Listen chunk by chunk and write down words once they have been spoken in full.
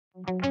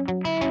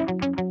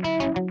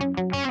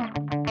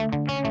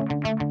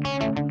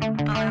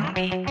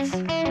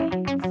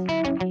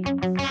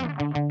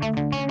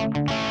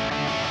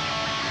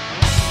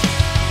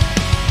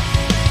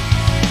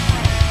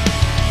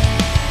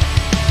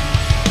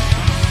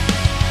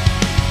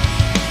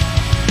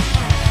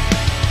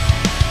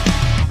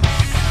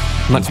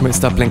Manchmal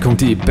ist Ablenkung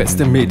die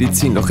beste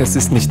Medizin, doch es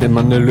ist nicht immer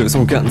eine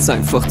Lösung, ganz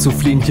einfach zu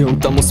fliehen. Hier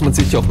und da muss man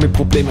sich auch mit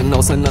Problemen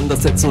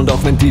auseinandersetzen, und auch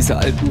wenn diese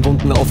alten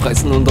Wunden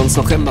aufreißen und uns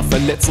noch immer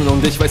verletzen.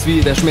 Und ich weiß, wie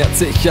der Schmerz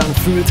sich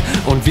anfühlt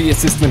und wie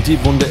es ist, wenn die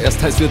Wunde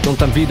erst heiß wird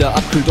und dann wieder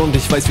abkühlt. Und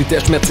ich weiß, wie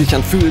der Schmerz sich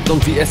anfühlt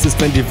und wie es ist,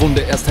 wenn die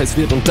Wunde erst heiß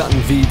wird und dann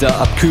wieder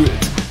abkühlt.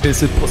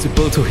 Is it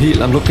possible to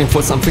heal? I'm looking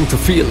for something to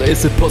feel.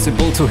 Is it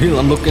possible to heal?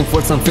 I'm looking for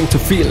something to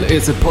feel.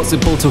 Is it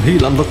possible to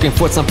heal? I'm looking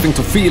for something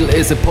to feel.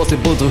 Is it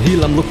possible to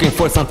heal? I'm looking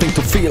for something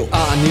to feel.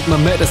 I need my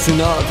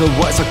medicine,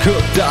 otherwise I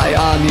could die.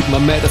 I need my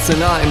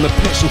medicine, I'm a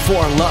patient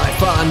for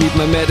life. I need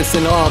my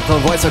medicine,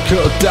 otherwise I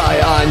could die.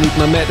 I need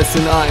my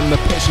medicine, I'm a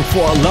patient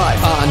for life.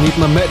 I need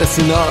my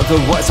medicine,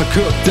 otherwise I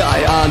could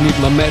die. I need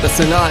my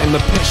medicine, I'm a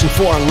patient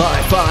for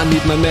life. I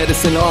need my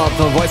medicine,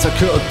 otherwise I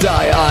could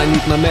die. I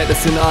need my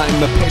medicine,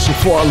 I'm a patient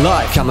for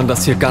life. Kann man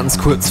das hier ganz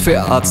kurz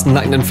verarzten?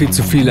 Nein, denn viel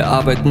zu viele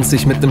arbeiten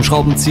sich mit dem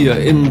Schraubenzieher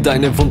in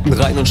deine Wunden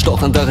rein und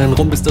stochern darin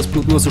rum, bis das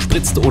Blut nur so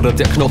spritzt oder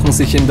der Knochen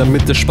sich in der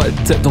Mitte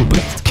spaltet und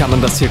bricht. Kann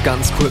man das hier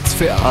ganz kurz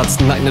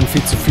verarzten? Nein, denn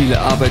viel zu viele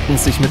arbeiten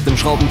sich mit dem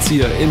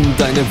Schraubenzieher in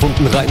deine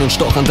Wunden rein und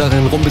stochern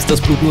darin rum, bis das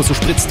Blut nur so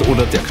spritzt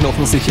oder der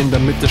Knochen sich in der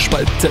Mitte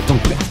spaltet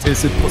und bricht.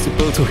 Is it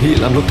possible to heal?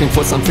 I'm looking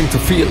for something to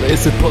feel.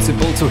 Is it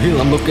possible to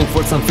heal? I'm looking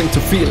for something to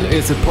feel.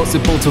 Is it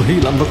possible to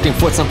heal? I'm looking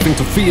for something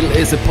to feel.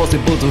 Is it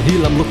possible to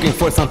heal? I'm looking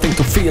for something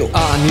to feel.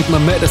 I need my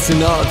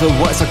medicine,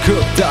 otherwise I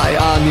could die.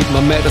 I need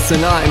my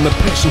medicine, I'm a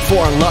patient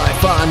for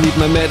life. I need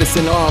my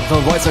medicine,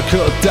 otherwise I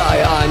could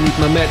die. I need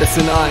my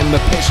medicine, I'm a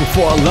patient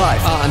for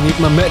life. I need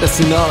my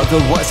medicine,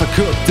 otherwise I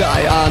could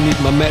die. I need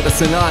my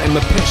medicine, I'm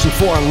a patient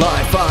for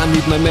life. I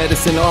need my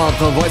medicine,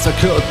 otherwise I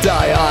could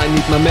die. I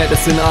need my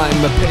medicine,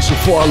 I'm a patient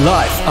for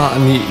life. I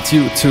need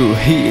you to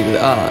heal,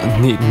 I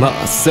need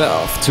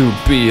myself to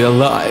be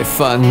alive.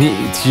 I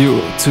need you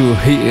to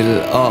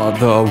heal,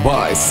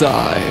 otherwise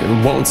I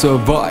won't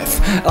survive.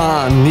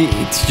 I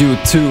need you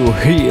to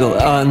heal,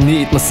 I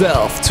need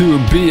myself to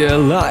be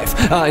alive.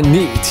 I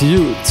need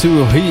you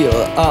to heal,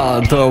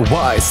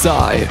 otherwise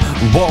I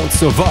won't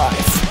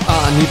survive.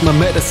 I need my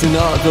medicine,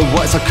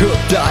 otherwise I could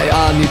die.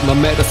 I need my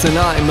medicine,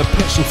 I'm a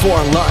patient for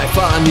life.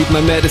 I need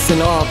my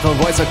medicine,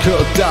 otherwise I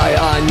could die.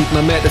 I need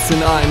my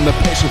medicine, I'm a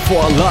patient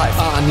for life.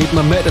 I need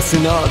my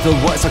medicine,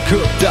 otherwise I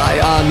could die.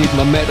 I need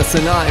my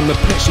medicine, I'm a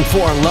patient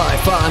for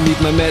life. I need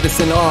my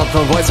medicine,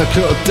 otherwise I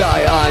could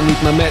die. I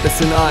need my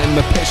medicine, I'm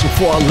a patient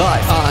for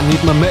life. I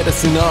need my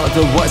medicine,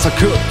 otherwise I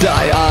could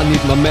die. I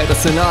need my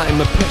medicine, I'm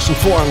a patient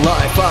for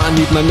life. I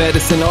need my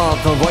medicine,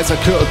 otherwise I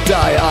could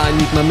die. I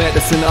need my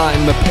medicine,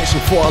 I'm a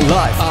patient for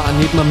life. I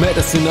need my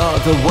medicine,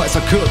 otherwise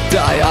I could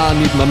die. I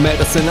need my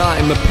medicine,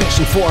 I'm a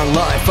patient for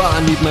life.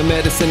 I need my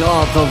medicine,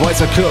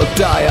 otherwise I could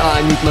die.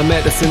 I need my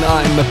medicine,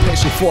 I'm a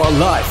patient for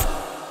life.